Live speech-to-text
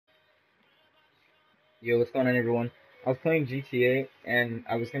Yo, what's going on, everyone? I was playing GTA, and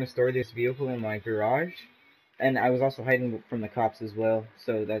I was gonna store this vehicle in my garage, and I was also hiding from the cops as well,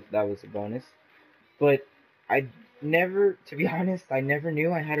 so that was a bonus. But I never, to be honest, I never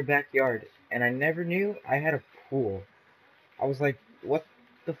knew I had a backyard, and I never knew I had a pool. I was like, what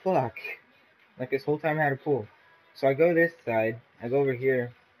the fuck? Like this whole time I had a pool. So I go this side, I go over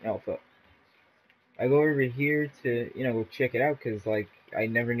here. Oh fuck. I go over here to, go check it out, cause like I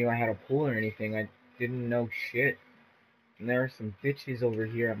never knew I had a pool or anything. I didn't know shit. And there are some bitches over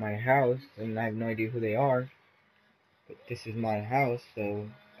here at my house, and I have no idea who they are. But this is my house, so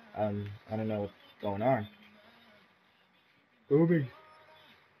I don't know what's going on. Booming.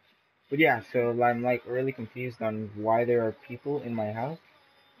 But yeah, so I'm like really confused on why there are people in my house.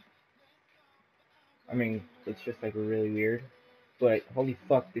 I mean, it's just like really weird. But holy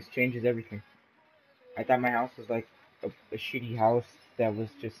fuck, this changes everything. I thought my house was like a shitty house that was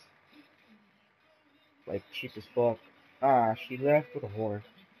just like cheap as fuck. Ah, she left with a whore.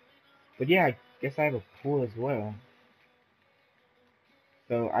 But yeah, I guess I have a pool as well.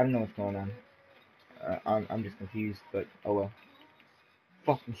 So I don't know what's going on. I'm just confused, but oh well.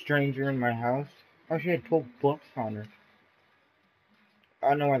 Fucking stranger in my house. Oh, she had 12 bucks on her. I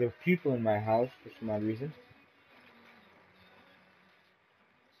don't know why there were people in my house for some odd reason.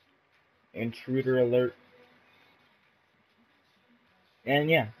 Intruder alert. And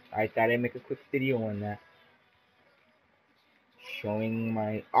yeah, I thought I'd make a quick video on that. Showing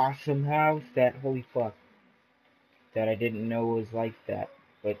my awesome house that, holy fuck, that I didn't know was like that.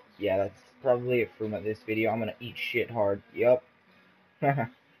 But yeah, that's probably it for this video. I'm gonna eat shit hard. Yup.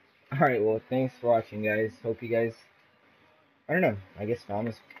 Alright, well, thanks for watching, guys. Hope you guys, I don't know, I guess found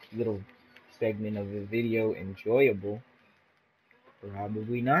this little segment of the video enjoyable.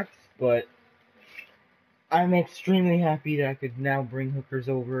 Probably not, but I'm extremely happy that I could now bring hookers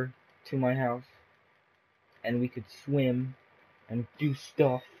over to my house and we could swim and do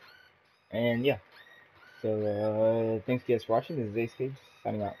stuff. And yeah, so thanks guys for watching. This is Ace Kids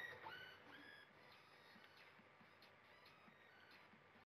signing out.